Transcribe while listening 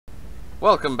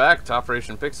Welcome back to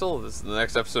Operation Pixel. This is the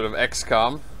next episode of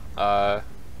XCOM.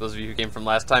 Those of you who came from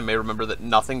last time may remember that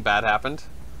nothing bad happened.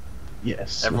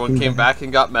 Yes. Everyone came back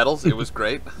and got medals. It was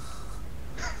great.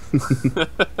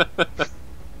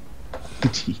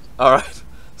 Alright,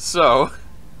 so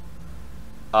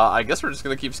I guess we're just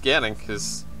going to keep scanning,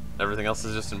 because everything else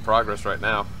is just in progress right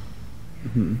now.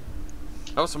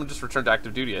 Oh, someone just returned to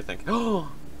active duty, I think.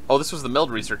 Oh, this was the meld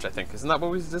research, I think. Isn't that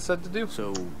what we just had to do?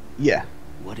 So, yeah.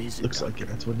 What is it? Looks like it.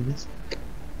 That's what it is.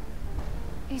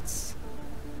 It's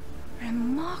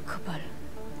remarkable.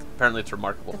 Apparently it's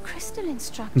remarkable. The crystalline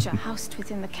structure housed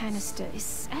within the canister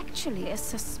is actually a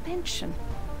suspension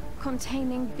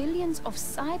containing billions of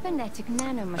cybernetic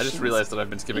nanomachines. I just realized that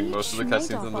I've been skipping most of the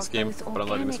cutscenes in this game, but I'm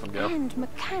letting this one go. And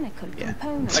mechanical Yeah.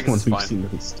 components. I guess it's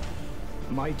fine.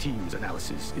 My team's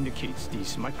analysis indicates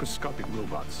these microscopic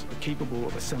robots are capable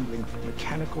of assembling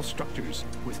mechanical structures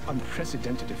with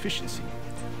unprecedented efficiency.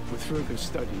 With further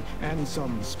study and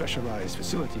some specialized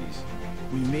facilities,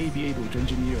 we may be able to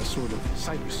engineer a sort of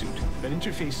cybersuit that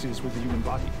interfaces with the human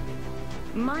body.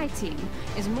 My team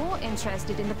is more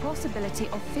interested in the possibility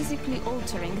of physically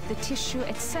altering the tissue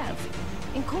itself,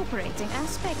 incorporating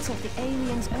aspects of the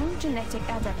alien's own genetic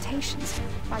adaptations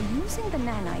by using the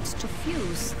nanites to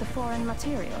fuse the foreign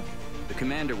material. The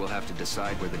commander will have to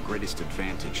decide where the greatest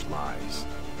advantage lies.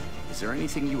 Is there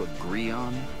anything you agree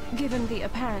on? Given the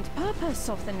apparent purpose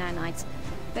of the nanites,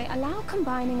 they allow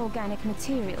combining organic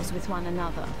materials with one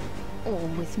another, or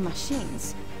with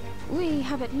machines. We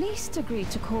have at least agreed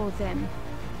to call them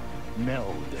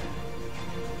Meld.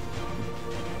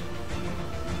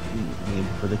 Maybe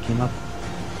before they came up.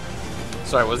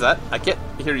 Sorry, what was that? I can't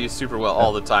hear you super well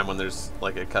all the time when there's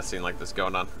like a cutscene like this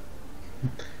going on.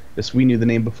 Yes, we knew the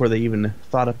name before they even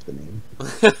thought up the name.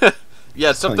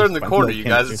 Yeah, it's up there in the corner, you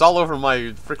guys. characters. It's all over my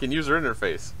freaking user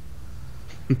interface.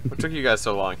 What took you guys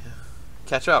so long?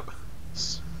 Catch up.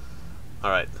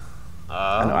 Alright.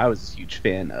 I know I was a huge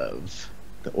fan of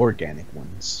the organic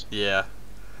ones. Yeah.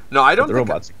 No, I don't The think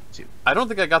robots too. I don't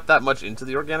think I got that much into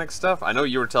the organic stuff. I know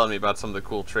you were telling me about some of the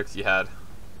cool tricks you had.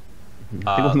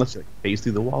 I think one lets you like phase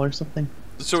through the wall or something.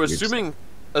 So It's weird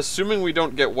assuming we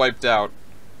don't get wiped out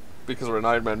because we're in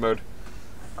Iron Man mode,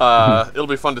 it'll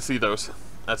be fun to see those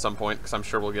at some point, because I'm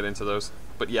sure we'll get into those.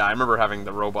 But yeah, I remember having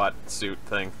the robot suit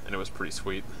thing, and it was pretty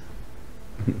sweet.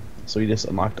 So we just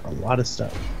unlocked a lot of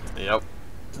stuff. Yep.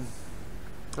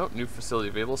 Oh, new facility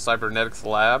available, Cybernetics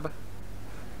Lab.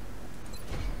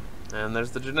 And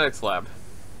there's the Genetics Lab.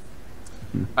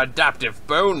 Adaptive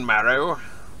bone marrow.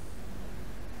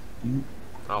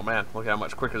 Oh man, look how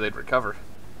much quicker they'd recover.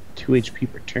 2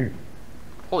 HP per turn.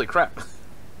 Holy crap.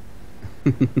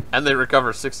 And they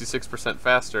recover 66%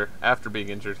 faster after being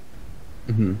injured.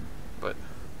 But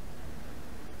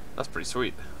that's pretty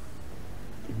sweet.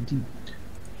 Indeed.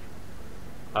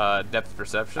 Depth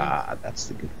perception. Ah, that's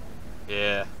the good.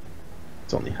 Yeah.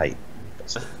 It's only height.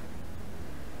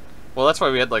 Well, that's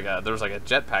why we had like there was like a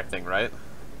jetpack thing, right?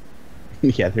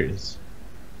 Yeah, there it is.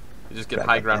 You just get Right,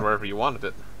 high like ground that. wherever you wanted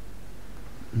it.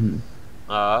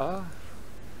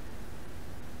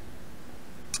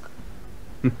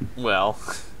 Well,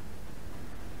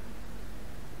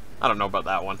 I don't know about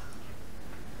that one.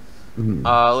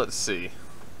 Let's see.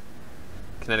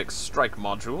 Kinetic strike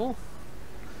module.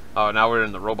 Oh, now we're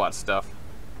in the robot stuff.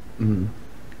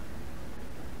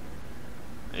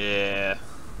 Yeah.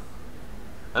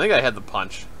 I think I had the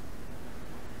punch.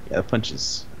 Yeah, the punch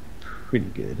is pretty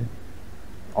good.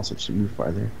 Also, should move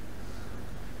farther.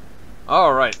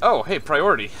 Alright. Oh, hey,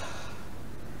 priority.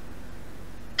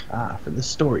 Ah, for the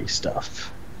story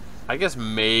stuff. I guess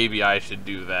maybe I should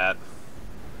do that.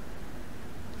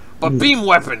 But beam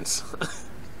weapons!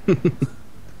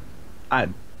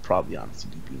 I'd probably honestly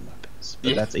do beam weapons. But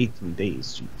Yeah. that's 18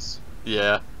 days, jeez.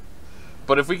 Yeah.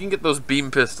 But if we can get those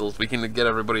beam pistols, we can get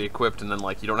everybody equipped, and then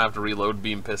like you don't have to reload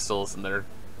beam pistols, and they're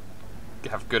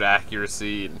have good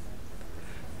accuracy and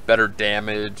better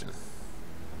damage. And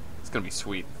it's gonna be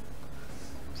sweet.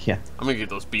 Yeah. I'm gonna get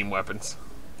those beam weapons.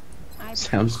 I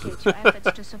Sounds appreciate your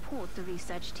efforts to support the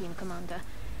research team, Commander.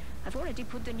 I've already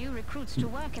put the new recruits to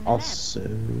work in the lab. Also,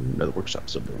 no, the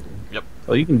workshop's still building. Yep.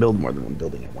 Oh, you can build more than one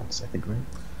building at once, I think,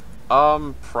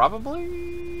 right?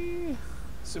 Probably,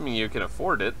 assuming you can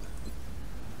afford it.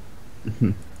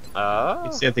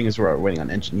 The same thing is we're waiting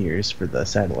on engineers for the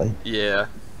satellite. Yeah.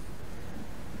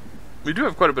 We do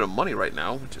have quite a bit of money right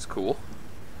now, which is cool.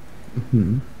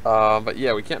 But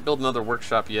yeah, we can't build another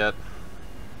workshop yet.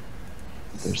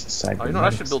 There's the side. Oh, you know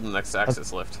what? I should build an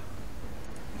X-axis lift.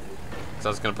 So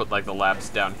I was gonna put like the labs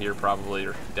down here probably,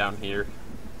 or down here.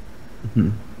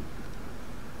 The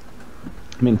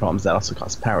main problem is that also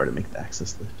costs power to make the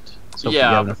access lift. So if Yeah.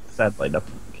 you have enough satellite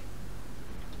uplink.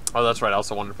 Oh, that's right. I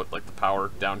also wanted to put like the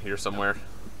power down here somewhere.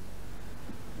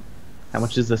 How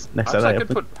much is this next Actually, satellite I could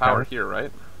uplink? put power here,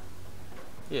 right?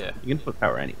 Yeah. You can put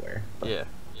power anywhere. But Yeah.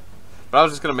 But I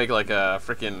was just gonna make like a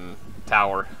freaking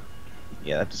tower,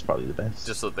 yeah, that's probably the best.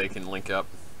 just so that they can link up.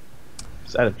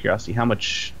 Just out of curiosity, how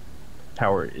much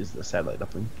power is the satellite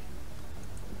uplink?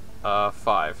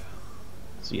 5.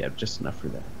 So you have just enough for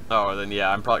that. Oh, then yeah,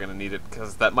 I'm probably gonna need it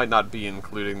because that might not be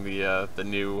including the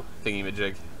new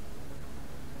thingy-majig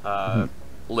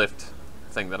lift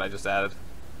thing that I just added.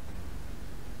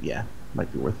 Yeah,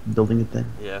 might be worth building it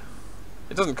then. Yeah,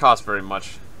 it doesn't cost very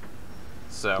much,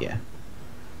 so Yeah.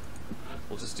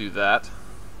 we'll just do that.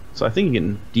 So I think you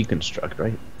can deconstruct,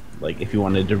 right? Like if you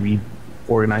wanted to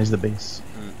reorganize the base.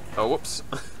 Oh, whoops.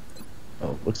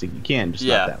 Oh, looks like you can, just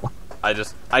Yeah. not that one.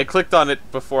 I clicked on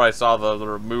it before I saw the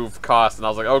remove cost, and I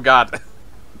was like, oh god. I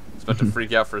was about to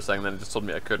freak out for a second, then it just told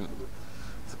me I couldn't.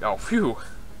 It's like, oh, phew.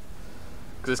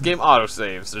 Because this game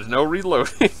autosaves. There's no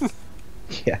reloading.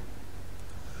 Yeah.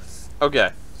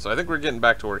 Okay, so I think we're getting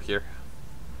back to work here.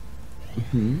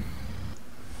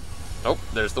 Oh,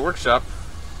 there's the workshop.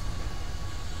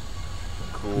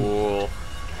 Cool.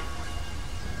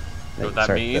 Know what that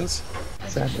Sorry, means?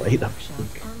 Satellite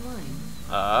uplink.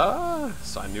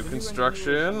 Sign new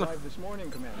construction. Arrived this morning,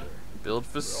 Commander. Build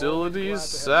We're facilities,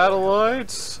 always glad to have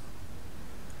satellites.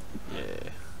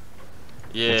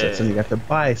 Yeah. What's that? So you have to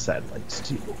buy satellites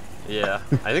too. Yeah.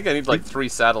 I think I need like 3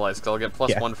 satellites, because I'll get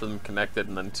Yeah. +1 for them connected,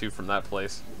 and then 2 from that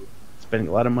place. Spending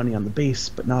a lot of money on the base,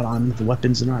 but not on the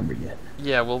weapons and armor yet.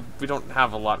 Yeah, well, we don't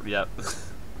have a lot yet.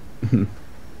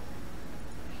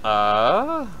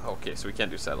 Okay, so we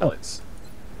can't do satellites.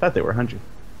 Thought they were 100.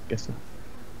 Guess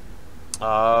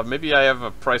not. Maybe I have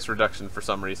a price reduction for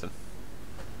some reason.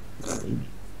 Maybe.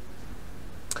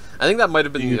 I think that might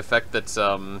have been the effect that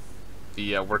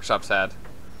the workshops had.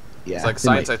 Yeah. It's like they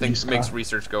science, might I think, use makes cost.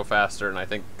 research go faster, and I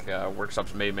think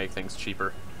workshops may make things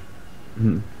cheaper.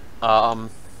 Mhm. Um,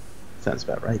 Sounds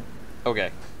about right. okay,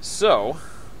 so,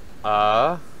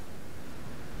 I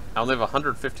only have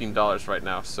 $115 right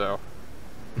now, so...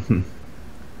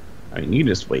 I mean, you can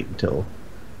just wait until.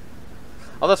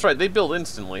 Oh, that's right, they build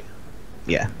instantly.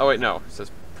 Yeah. Oh, wait, no, it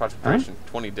says project Huh? duration,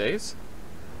 20 days?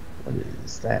 What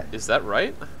is that? Is that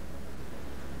right?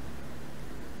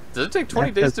 Does it take 20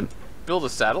 That days to doesn't- build a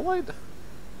satellite?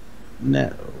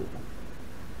 No.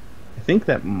 I think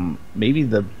that maybe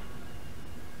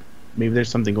there's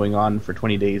something going on for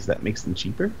 20 days that makes them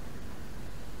cheaper.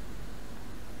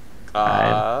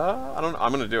 I don't know.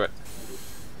 I'm gonna do it.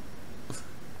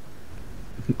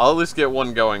 I'll at least get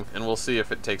one going, and we'll see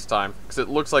if it takes time. Because it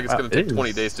looks like it's Wow, gonna take it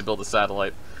 20 is. days to build a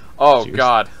satellite. Oh, Seriously?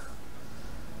 God.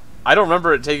 I don't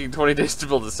remember it taking 20 days to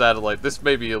build a satellite. This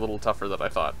may be a little tougher than I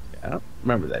thought. I don't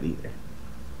remember that either.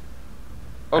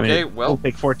 Okay, I mean, well, it'll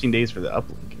take 14 days for the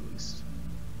uplink at least.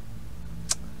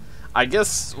 I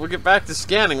guess we'll get back to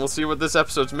scanning. We'll see what this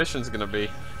episode's mission's gonna be.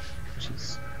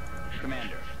 Jeez.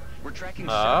 Commander, we're tracking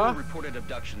Ah. several reported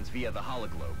abductions via the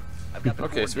hologlobe. I've got the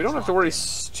Okay, so we don't have to worry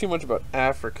too much about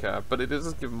Africa, but it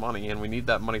does give money, and we need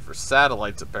that money for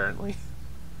satellites, apparently.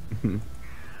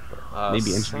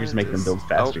 Maybe engineers make them build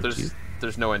faster, oh, too.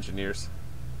 there's no engineers.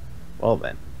 Well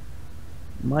then,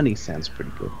 money sounds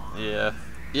pretty good. Yeah.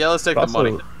 Yeah, let's take But the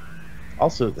money.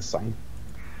 Also the sign.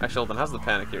 Actually, hold on, how's the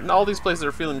panic here? No, all these places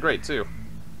are feeling great, too.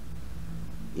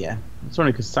 Yeah, it's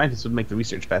only because scientists would make the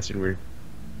research faster, and we're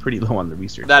pretty low on the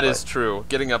research. That but- is true.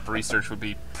 Getting up research would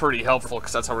be pretty helpful,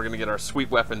 because that's how we're going to get our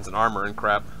sweet weapons and armor and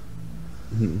crap.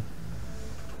 Mhm.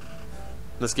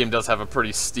 This game does have a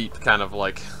pretty steep kind of,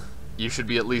 like, you should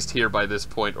be at least here by this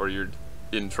point, or you're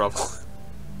in trouble.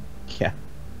 Yeah.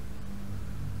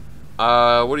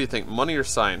 What do you think, money or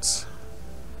science?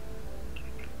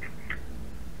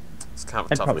 It's kind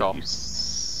of a I'd tough probably call. use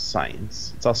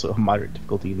science. It's also a moderate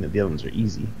difficulty, and the other ones are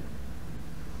easy.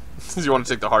 Do you want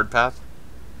to take the hard path?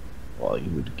 Well, you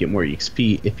would get more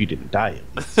XP if you didn't die,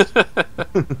 at least.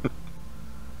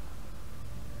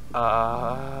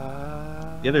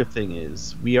 The other thing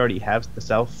is, we already have the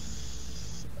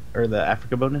South, or the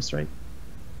Africa bonus, right?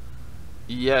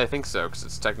 Yeah, I think so, because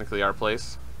it's technically our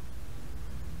place.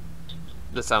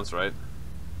 That sounds right.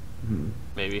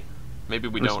 Maybe. Maybe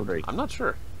we I'm just don't. wondering. I'm not sure.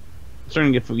 I'm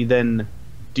wondering if we then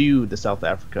do the South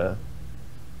Africa,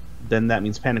 then that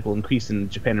means panic will increase in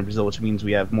Japan and Brazil, which means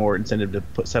we have more incentive to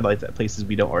put satellites at places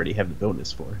we don't already have the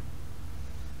bonus for.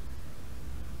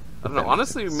 I don't know.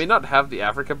 Honestly, we may not have the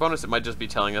Africa bonus. It might just be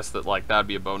telling us that, like, that would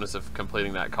be a bonus of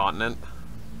completing that continent.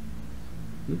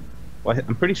 Well,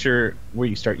 I'm pretty sure where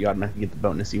you start, you automatically get the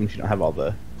bonus, even if you don't have all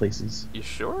the places. You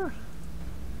sure?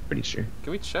 Pretty sure.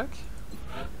 Can we check?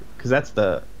 Because that's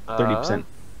the 30%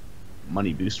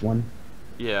 money boost one.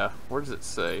 Yeah, where does it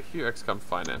say? View XCOM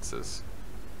finances.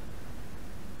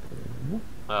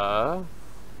 Not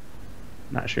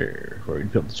sure where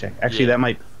we'd be able to check. Actually, Yeah. that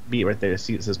might be it right there.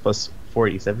 See, it says plus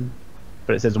 487,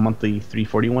 but it says a monthly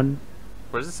 341.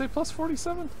 Where does it say plus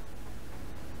 47?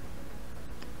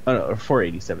 Oh no, or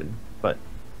 487. But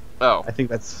Oh. I think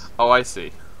that's Oh, I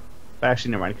see.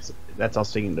 actually never mind because that's all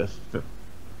taking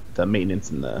the maintenance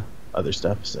and the other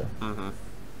stuff. So Mm-hmm.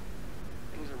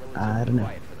 I don't know.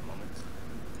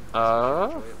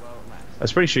 I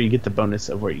was pretty sure you get the bonus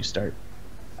of where you start.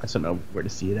 I just don't know where to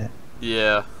see it at.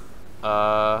 Yeah.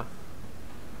 I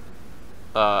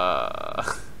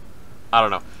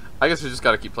don't know. I guess we just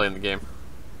gotta keep playing the game.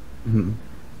 Mm-hmm.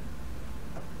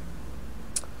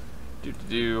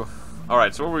 Do.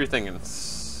 Alright, so what were you thinking?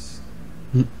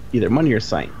 Either money or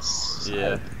science.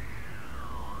 Yeah.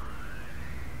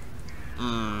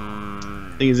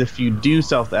 Thing is, if you do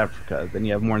South Africa, then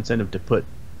you have more incentive to put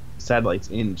satellites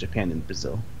in Japan and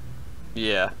Brazil.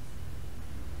 Yeah.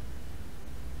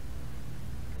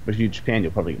 But if you do Japan,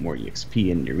 you'll probably get more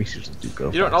EXP and your resources do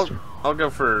go You know what, faster. I'll go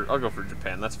for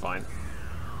Japan, that's fine.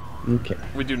 Okay.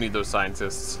 We do need those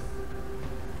scientists.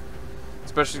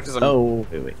 Especially because I'm... Oh,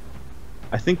 wait.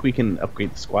 I think we can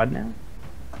upgrade the squad now.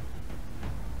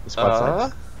 The squad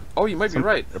size. Oh, you might be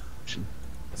right. Option.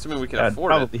 Assuming we can That'd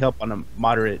afford probably help on a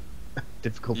moderate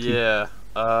difficulty. Yeah.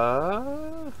 I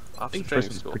Officer think training first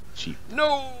one's school. pretty cheap.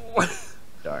 No!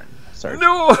 Darn. Sorry.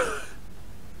 No!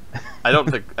 I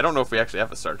don't know if we actually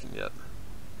have a sergeant yet.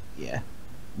 Yeah.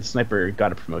 The sniper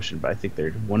got a promotion, but I think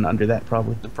they're one under that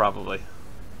probably. Probably.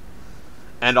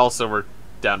 And also we're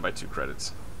down by 2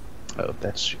 credits. Oh,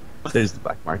 that's true. There's the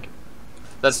black market.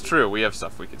 That's true, we have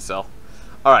stuff we can sell.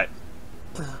 Alright.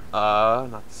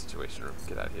 Not the situation room.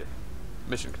 Get out of here.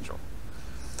 Mission control.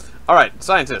 Alright,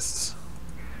 scientists.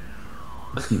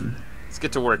 Let's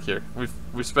get to work here.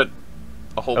 We've spent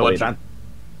a whole bunch of...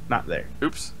 not there.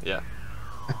 Oops, yeah.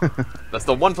 That's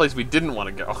the one place we didn't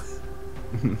want to go.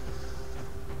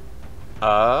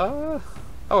 Oh,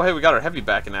 hey, we got our heavy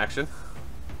back in action.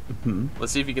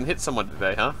 Let's see if you can hit someone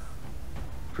today, huh?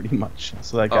 Pretty much.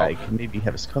 So that guy can maybe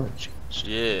have his color changed.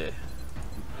 Yeah.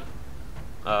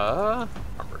 Armor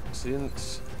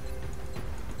tint.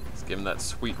 Let's give him that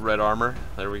sweet red armor.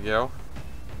 There we go.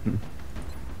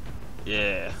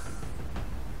 Yeah.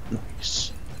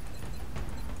 Nice.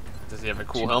 Does he have a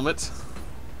cool helmet?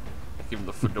 Give him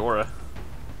the fedora.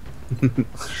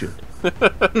 Should.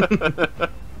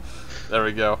 There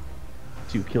we go.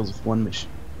 2 kills with 1 mission.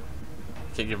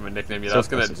 Can't give him a nickname yet. So I was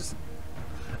gonna impressive.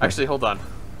 just... Actually, hold on.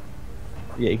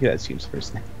 Yeah, you could add Steam's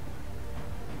first name.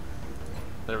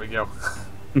 There we go.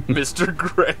 Mr.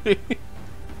 Gray.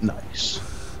 Nice.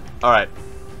 Alright.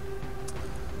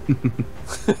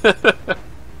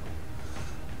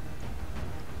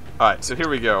 Alright, so here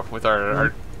we go with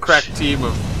our crack team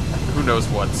of who knows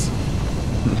what's.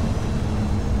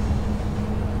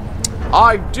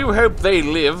 I do hope they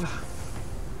live.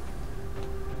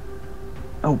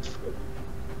 Oh,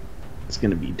 it's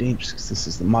gonna be dangerous because this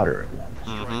is the moderate one.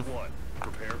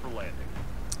 Prepare for landing.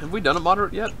 Have we done a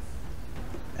moderate yet?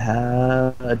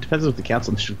 It depends on what the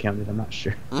council mission counted. I'm not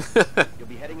sure. You'll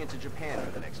be heading into Japan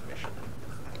for the next mission.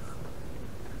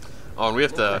 Oh, and we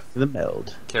have to The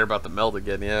meld. care about the meld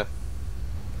again, yeah.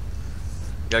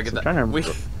 Gotta get So I'm trying to that.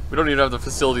 remember. We don't even have the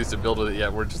facilities to build with it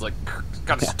yet. We're just like,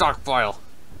 gotta stockpile.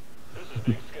 This is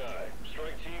Big Sky.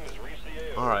 Strike team has reached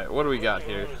the AO. Alright, what do we got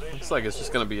here? Looks like it's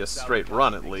just gonna be a straight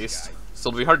run at least. So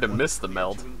it'll be hard to miss the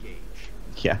meld.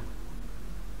 Yeah.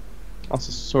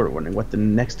 Also, sort of wondering what the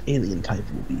next alien type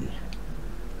will be.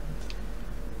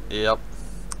 Yep.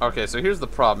 Okay, so here's the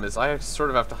problem: is I sort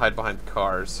of have to hide behind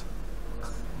cars.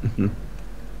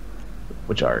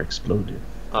 Which are explosive.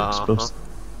 Explosive.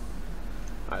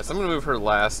 Alright, so I'm gonna move her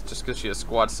last, just because she has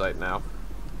squad sight now.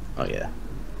 Oh yeah.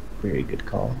 Very good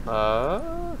call.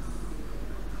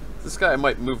 This guy, I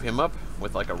might move him up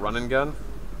with like a running gun.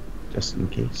 Just in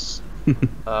case.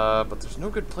 But there's no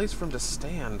good place for him to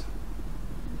stand.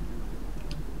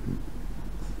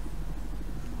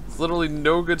 There's literally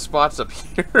no good spots up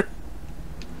here.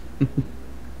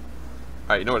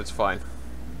 Alright, you know what? It's fine.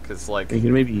 Because, like... You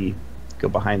can maybe go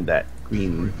behind that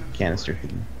green canister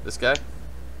thing. This guy?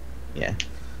 Yeah.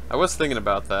 I was thinking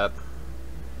about that.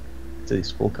 It's at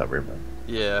least full cover, but...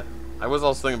 Yeah. I was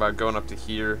also thinking about going up to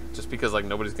here, just because, like,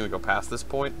 nobody's gonna go past this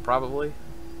point, probably.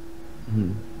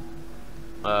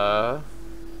 But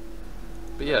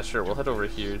yeah, sure, we'll head over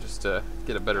here just to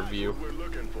get a better view. We're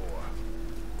looking for.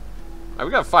 Alright,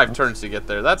 we got 5 turns to get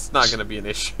there. That's not gonna be an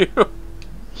issue.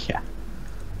 Yeah.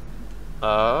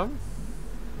 Alright,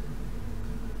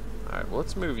 well,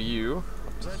 let's move you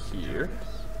up here.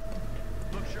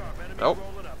 Oh.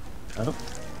 Oh,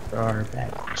 there are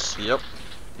bags. Yep.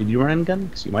 Did you run gun?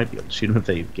 Because you might be able to shoot them if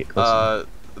they get close enough.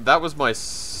 That was my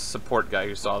support guy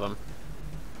who saw them.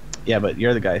 Yeah, but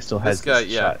you're the guy who still has This guy,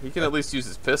 this yeah, shot. he can at least use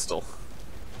his pistol.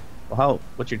 Well,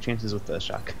 what's your chances with the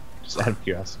shotgun? Just out of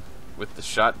curiosity. With the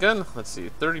shotgun, let's see,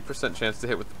 30% chance to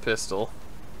hit with the pistol.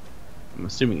 I'm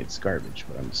assuming it's garbage,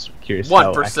 but I'm just curious.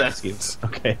 1%.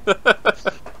 Okay.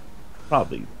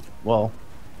 Probably. Well,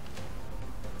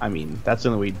 I mean, that's the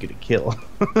only way you'd get a kill.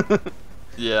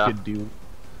 Yeah. You could do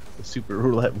the super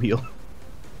roulette wheel.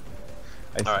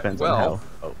 It All right, depends well, on how.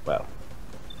 Oh, wow.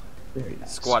 Very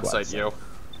nice. Squad sight, yo.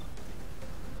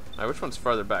 Alright, which one's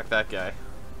farther back? That guy.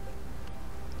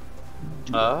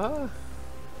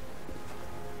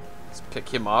 Let's pick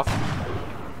him off.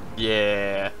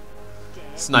 Yeah.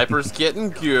 Sniper's getting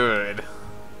good.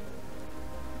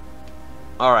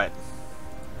 Alright.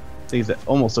 Things that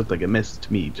almost looked like a miss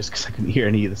to me just because I couldn't hear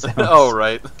any of the sounds. Oh,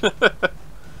 right.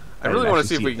 I really didn't want to actually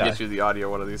see if see we it can get die. you the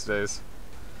audio one of these days.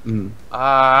 Mm.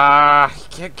 You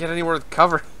can't get anywhere with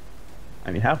cover.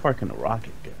 I mean, how far can a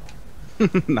rocket go?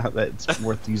 Not that it's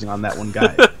worth using on that one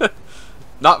guy.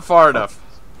 Not far enough.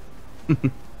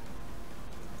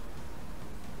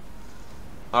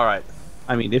 Alright.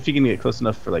 I mean, if you can get close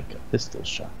enough for like a pistol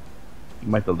shot, you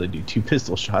might be able to do 2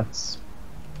 pistol shots.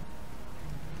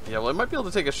 Yeah, well, I might be able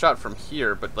to take a shot from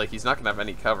here, but like he's not gonna have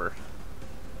any cover.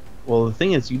 Well, the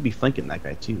thing is, you'd be flanking that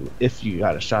guy too if you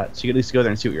got a shot. So you could at least go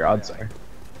there and see what your odds are.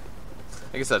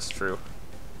 I guess that's true.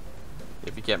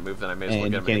 If you can't move, then I may as well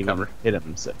And get you him can't in even cover. hit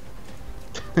him, so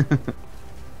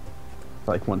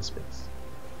like 1 space.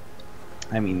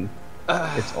 I mean,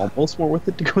 it's almost more worth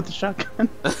it to go with the shotgun,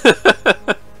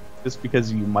 just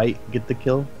because you might get the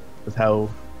kill with how,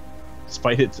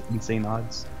 despite its insane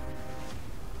odds.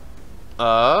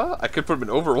 I could put him in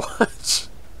Overwatch.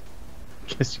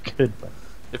 Guess you could, but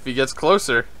If he gets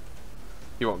closer,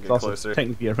 he won't it's get also closer.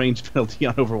 technically a range penalty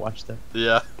on Overwatch, though.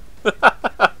 Yeah.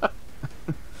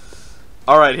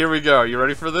 Alright, here we go. You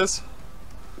ready for this?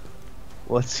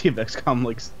 Well, let's see if XCOM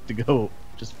likes to go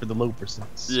just for the low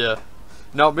percents. Yeah.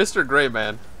 No, Mr. Gray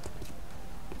Man.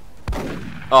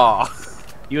 Aw.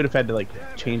 You would have had to like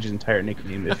change his entire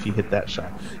nickname if he hit that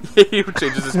shot. He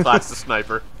changes his class to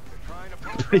Sniper.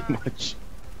 Pretty much.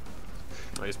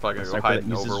 Oh, he's probably gonna go Sniper hide that in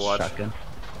uses a Overwatch. shotgun.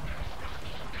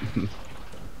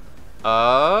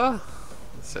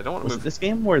 Let's see, I don't want to Was it move. this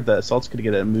game where the assaults could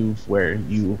get a move where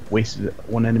you wasted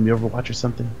one enemy Overwatch or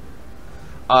something?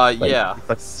 Yeah.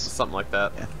 that's- Something like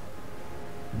that. Yeah.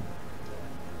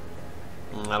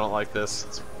 I don't like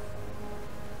this.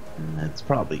 That's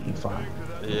probably fine.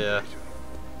 Yeah.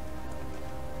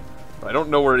 But I don't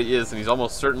know where he is, and he's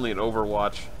almost certainly in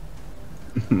Overwatch.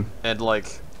 And, like,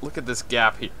 look at this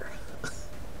gap here.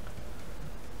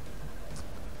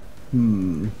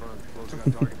 Hmm. Closing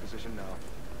on target position now.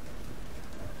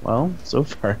 Well, so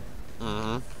far,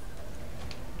 Mm-hmm.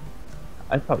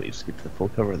 I'd probably just get to the full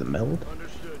cover of the meld.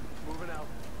 Understood. Moving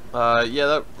out. Yeah,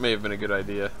 that may have been a good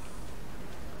idea.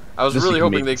 I was Just so really you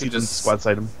hoping make- they so you could can just squad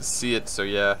sight him. see it, so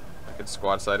yeah, I could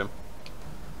squad sight him.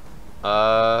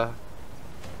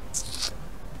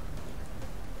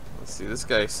 Let's see, this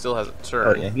guy still has a Oh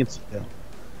turn. yeah, he can see that.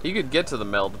 He could get to the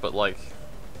meld, but like,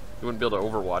 he wouldn't be able to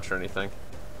Overwatch or anything.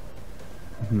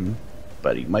 Hmm.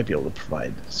 But he might be able to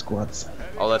provide squad sight.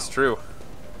 Oh, that's true.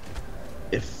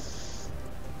 If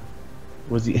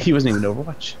was he wasn't even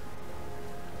Overwatch.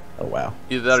 Oh wow.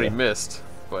 Either that or he So, missed,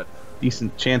 but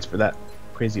decent chance for that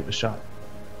crazy of a shot.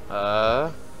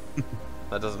 that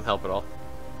doesn't help at all.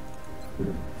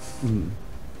 Hmm.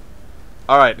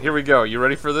 Alright, here we go. You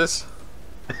ready for this?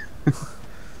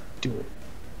 Do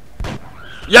it.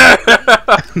 Yeah!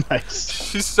 Nice.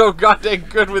 She's so goddamn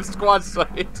good with squad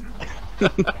sight.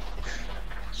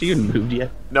 She even moved yet?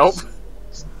 Nope.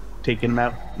 Taking him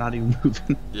out, not even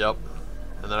moving. Yep.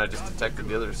 And then I just detected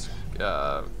the other's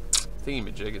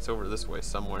thingy-majig. It's over this way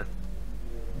somewhere.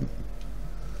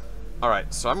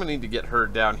 Alright, so I'm gonna need to get her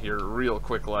down here real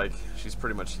quick, like, she's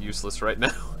pretty much useless right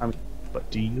now. I mean, but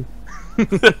do you?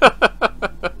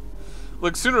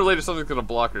 Look, sooner or later something's gonna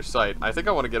block her sight. I think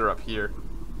I want to get her up here.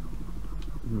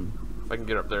 Hmm. If I can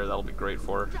get her up there, that'll be great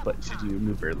for her. But should you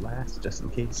move her last, just in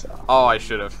case? Oh, I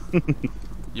should have.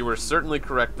 You were certainly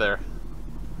correct there.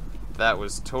 That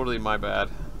was totally my bad.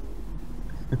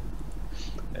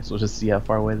 Guess we'll just see how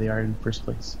far away they are in the first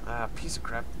place. Ah, piece of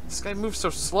crap. This guy moves so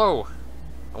slow.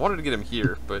 I wanted to get him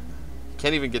here, but he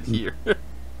can't even get here.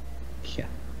 Yeah.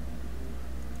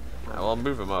 Well, I'll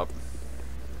move him up.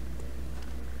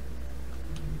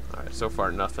 Alright, so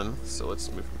far nothing. So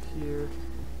let's move him here.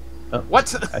 Oh,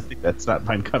 What? I think that's not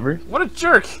fine cover. What a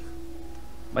jerk!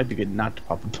 Might be good not to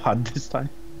pop a pod this time.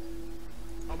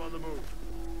 I'm on the move.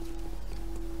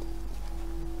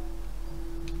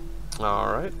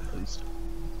 All right. At least,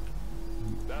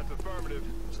 That's affirmative.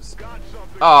 Got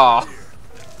something. Oh.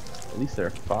 at least they're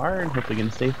far and hopefully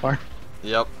gonna stay far.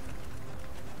 Yep.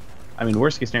 I mean,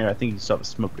 worst case scenario, I think you still have a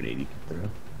smoke grenade you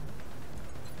can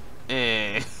throw.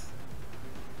 Eh.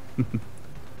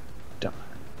 Darn.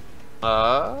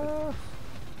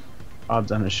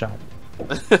 Odds on a shot.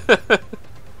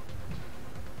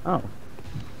 Oh.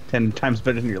 10 times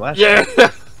better than your last Yeah.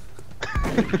 shot.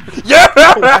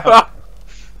 Yeah.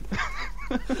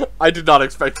 I did not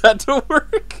expect that to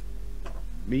work.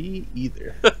 Me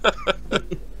either.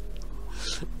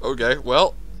 Okay,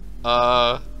 well,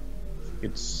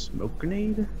 It's smoke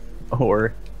grenade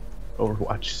or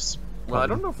Overwatch. well, I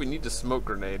don't know if we need to smoke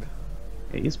grenade.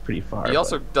 Yeah, he's pretty far. He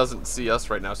also but doesn't see us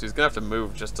right now, so he's gonna have to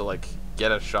move just to like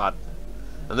get a shot.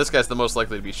 And this guy's the most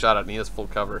likely to be shot at, and he has full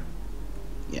cover.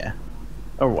 yeah,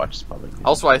 Overwatch is probably good.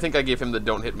 Also, I think I gave him the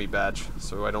 "Don't hit me" badge,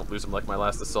 so I don't lose him like my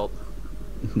last assault.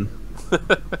 So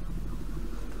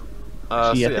Yeah,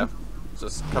 I yeah, think-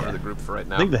 just cover yeah. the group for right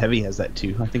I think now. the heavy has that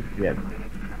too. I think we have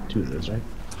 2 of those, right?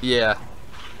 Yeah.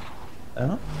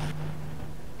 Oh.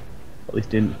 At least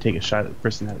didn't take a shot at the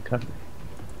person out of cover.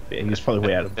 Yeah, he was probably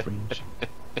way out of range.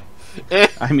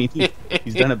 I mean,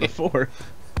 he's done it before.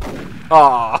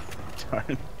 Aw.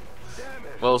 Darn.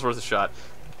 Well, it's worth a shot.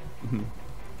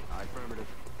 Affirmative.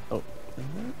 Oh.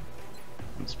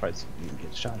 I'm surprised he didn't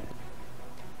get shot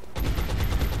at.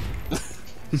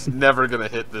 He's never gonna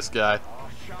hit this guy. Oh,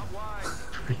 shot wide.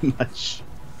 Pretty much.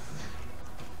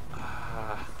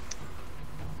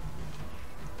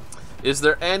 Is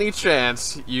there any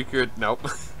chance you could? Nope.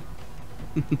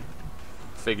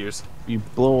 Figures. You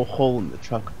blow a hole in the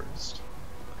truck first.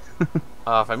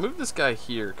 If I move this guy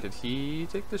here, could he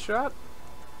take the shot?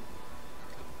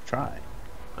 Try.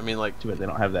 I mean, like, Too bad they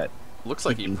don't have that. looks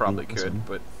like he keeping probably things could, in.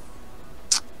 but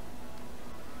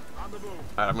On the move.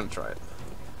 alright, I'm gonna try it.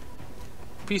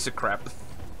 Piece of crap.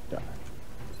 Darn.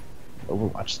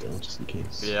 Overwatch still, just in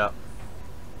case. Yeah.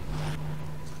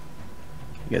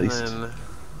 Yeah, at And least. then I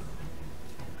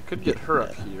could get her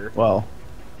up here. Well,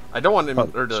 I don't want him oh,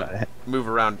 her shot to ahead. move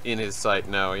around in his sight.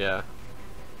 No, yeah.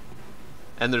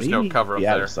 And there's no maybe cover up be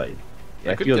out there. of sight. I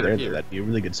Yeah, if could you get go her there, here. that'd be a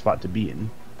really good spot to be in.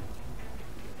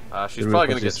 She's The real probably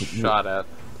gonna get question is- shot at.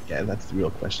 Yeah, that's the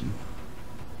real question.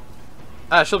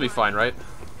 She'll be fine, right?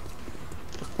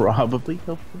 Probably,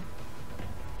 hopefully.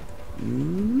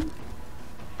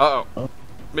 Uh-oh. Oh.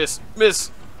 Miss!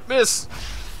 Miss! Miss!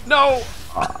 No!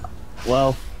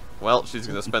 Well, Well, she's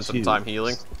gonna spend some Two. time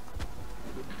healing.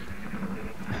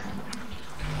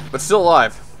 But still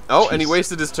alive. Oh, and he Jeez.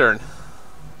 wasted his turn.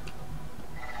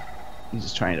 he's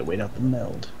just trying to wait out the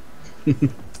meld.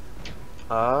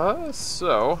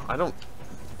 So,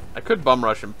 I could bum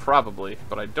rush him, probably,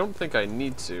 but I don't think I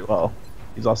need to. Well,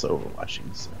 he's also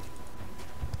overwatching, so.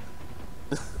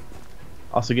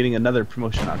 Also, getting another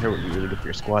promotion on her would be really good for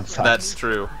your squad size. That's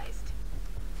true.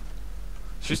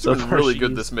 She's So doing far really good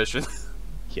she's- this mission.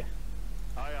 Yeah,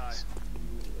 Aye, aye.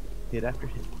 hit after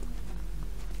hit.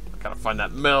 Gotta find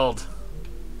that meld.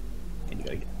 And you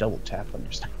gotta get double tap on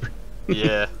your sniper.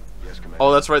 Yeah. Yes, Commander.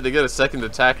 Oh, that's right, they get a second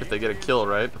attack if they get a kill,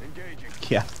 right? Engaging.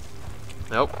 Yeah.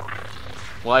 Nope.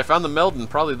 Well, I found the meld and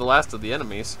probably the last of the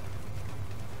enemies.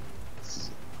 This is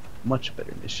a much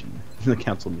better mission than the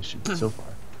council mission so far.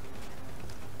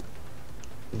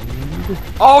 And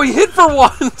Oh, he hit for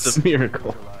once! it's a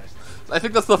miracle. I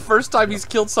think that's the first time he's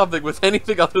killed something with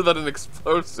anything other than an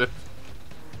explosive.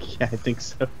 Yeah, I think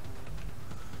so.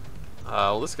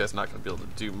 Well, this guy's not going to be able to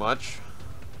do much.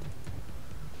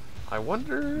 I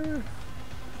wonder...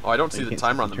 Oh, I don't see You the can't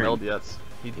timer see on the the meld turn. yet.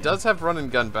 He does have run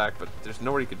and gun back, but there's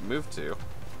nowhere he could move to.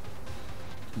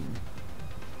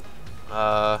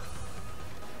 I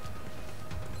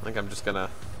think I'm just gonna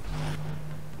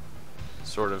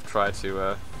sort of try to,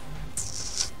 I'm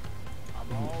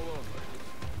all over.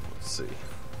 let's see.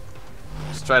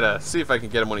 Just try to see if I can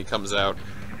get him when he comes out.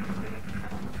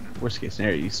 Worst case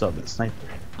scenario, you still have that sniper.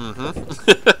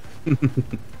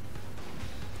 Mm-hmm.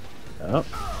 Oh,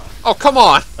 Oh, come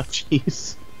on! oh,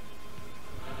 jeez.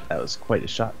 That was quite a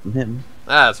shot from him.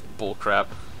 That's bullcrap.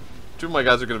 2 of my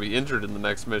guys are gonna be injured in the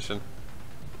next mission.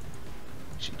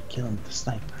 Should kill him with the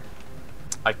sniper.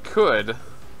 I could,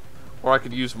 or I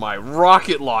could use my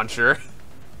rocket launcher.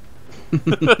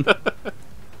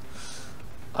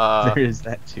 There is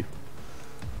that too.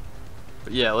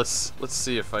 But yeah, let's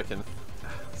see if I can.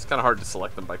 It's kind of hard to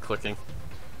select them by clicking.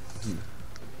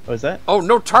 Oh, is that? Oh,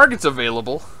 no targets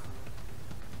available.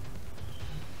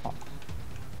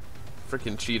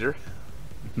 Freaking cheater.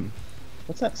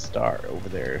 What's that star over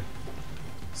there?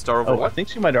 Star over Oh, what? I think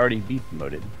she might already be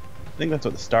promoted. I think that's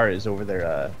what the star is over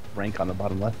their rank on the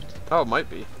bottom left. Oh, it might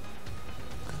be.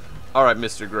 Alright,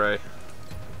 Mr. Gray.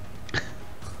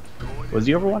 Was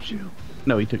he overwatching?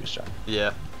 No, he took a shot.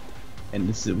 Yeah. And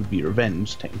this would be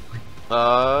revenge, technically.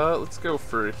 Let's go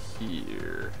for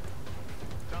here.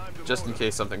 Just in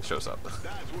case something shows up. That's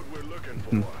what we're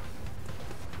looking for.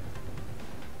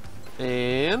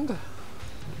 And...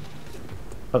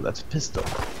 Oh, that's a pistol.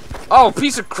 Oh,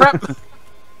 piece of crap!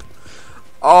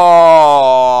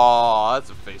 Oh, that's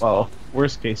a face. Well,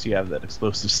 worst case, you have that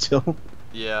explosive still.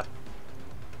 Yeah.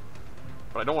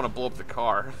 But I don't want to blow up the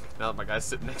car now that my guy's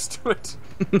sitting next to it.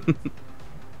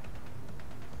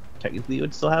 Technically, you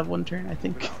would still have one turn, I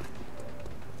think.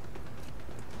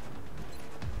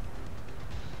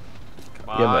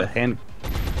 Come You have on. a hand.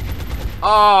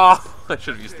 Oh, I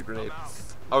should have used the grenade.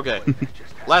 Okay,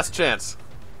 last chance.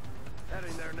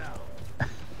 Heading there now.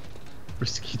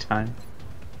 Risky time.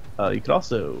 You could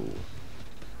also.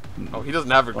 Oh, he doesn't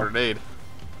have a grenade.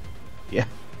 Yeah,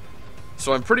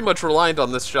 So I'm pretty much reliant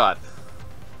on this shot.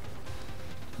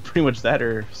 pretty much that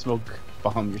or smoke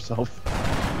bomb yourself.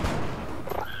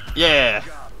 Yeah!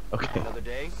 Okay. Another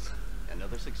day,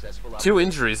 another successful 2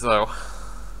 injuries, though.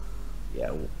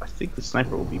 Yeah, well, I think the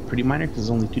sniper will be pretty minor because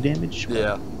it's only 2 damage.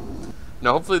 Yeah.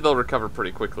 Now, hopefully they'll recover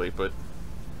pretty quickly, but...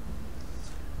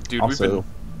 Dude, Also- we've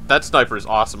been... That sniper is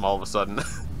awesome all of a sudden.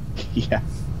 Yeah.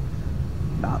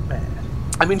 Not bad.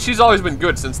 I mean, she's always been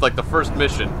good since, like, the first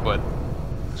mission, but...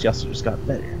 She also just got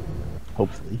better.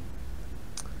 Hopefully.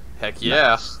 Heck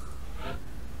yeah. Nice.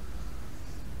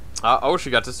 Oh, she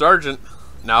got to Sergeant.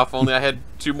 Now if only I had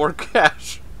 2 more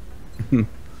cash. Oh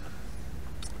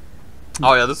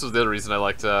yeah, this was the other reason I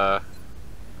liked, because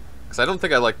I don't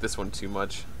think I liked this one too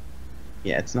much.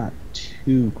 Yeah, it's not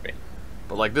too great.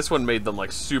 But like this one made them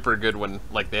like super good when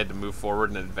like they had to move forward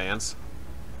and advance.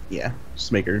 Yeah,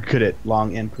 just make her good at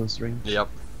long and close range. Yep.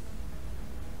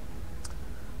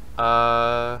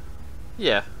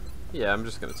 Yeah. Yeah, I'm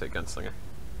just gonna take Gunslinger.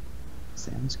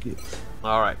 Sounds good.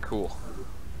 Alright, cool.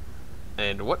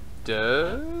 And what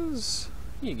does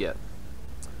he get?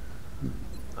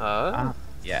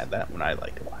 Yeah, that one I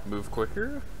like a lot. Move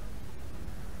quicker.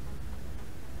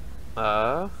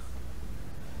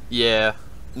 Yeah.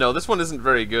 No, this one isn't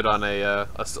very good on a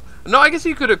no, I guess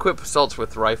you could equip assaults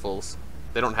with rifles.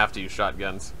 They don't have to use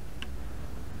shotguns.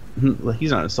 Well,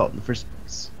 he's not assault in the first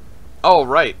place. Oh,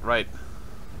 right, right.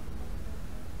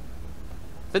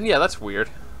 Then yeah, that's weird.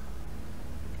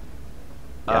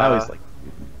 Yeah, I always like.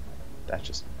 That's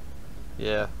just.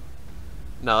 Yeah.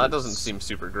 No, that doesn't seem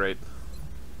super great.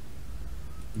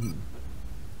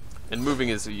 And moving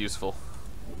is useful.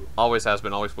 Always has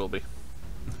been, always will be.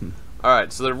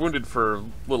 Alright, so they're wounded for a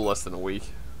little less than a week.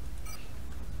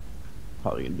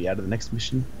 Probably gonna be out of the next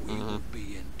mission.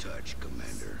 Be in touch,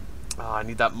 Commander. Oh, I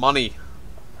need that money.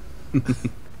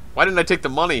 Why didn't I take the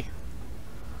money?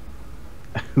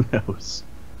 Who knows?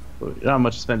 Well, you don't have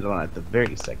much to spend it on at the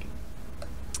very second.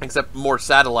 Except more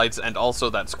satellites and also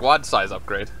that squad size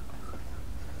upgrade.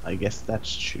 I guess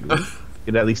that's true.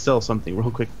 Could at least sell something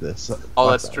real quick to this. Oh,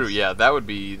 that's true. Yeah, that would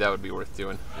be worth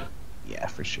doing. Yeah,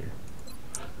 for sure.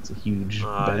 It's a huge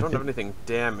I benefit. don't have anything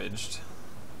damaged,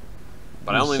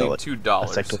 but I You only sell need it. $2. A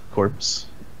second corpse.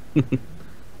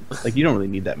 Like, you don't really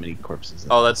need that many corpses.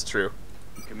 Oh, that's true.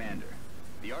 Commander,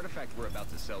 the artifact we're about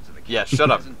to sell to the Yeah, Council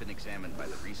shut up. hasn't been examined by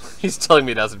the research. He's telling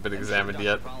me it hasn't been I'm sure examined Dr.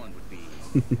 yet. Collin would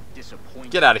be disappointed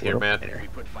Get out of here, Well, man. if we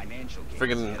put financial gains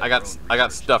Friggin', ahead I of got our own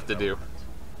research stuff to and do.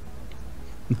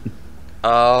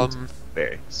 development.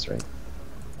 Barracks, right?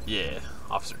 Yeah.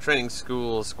 Officer training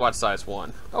school, squad size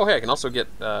 1. Oh, hey, I can also get,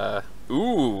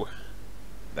 ooh.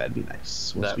 That'd be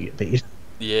nice once That- we get paid.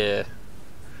 Yeah.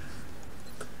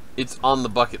 It's on the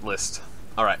bucket list.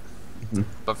 Alright.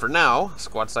 But for now,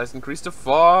 squad size increased to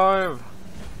 5.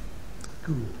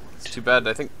 It's too bad.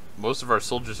 I think most of our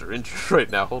soldiers are injured right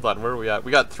now. Hold on, where are we at?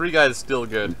 We got 3 guys still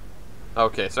good.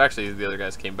 Okay, so actually the other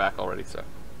guys came back already, so.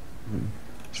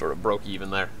 Sort of broke even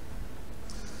there.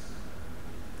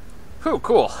 Whew,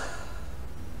 cool.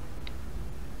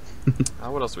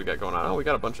 What else we got going on? Oh, we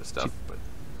got a bunch of stuff, but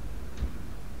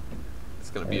it's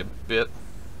gonna be a bit.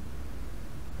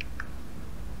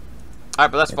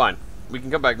 Alright, but that's fine. We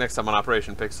can come back next time on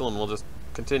Operation Pixel and we'll just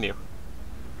continue.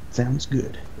 Sounds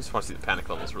good. I just want to see the panic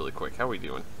levels really quick. How are we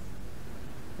doing?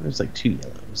 There's like 2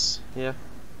 yellows. Yeah.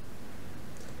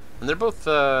 And they're both,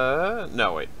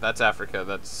 no, wait. That's Africa.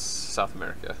 That's South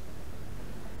America.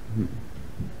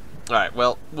 Alright,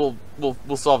 well, we'll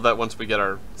solve that once we get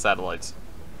our satellites.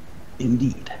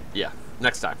 Indeed. Yeah,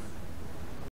 next time.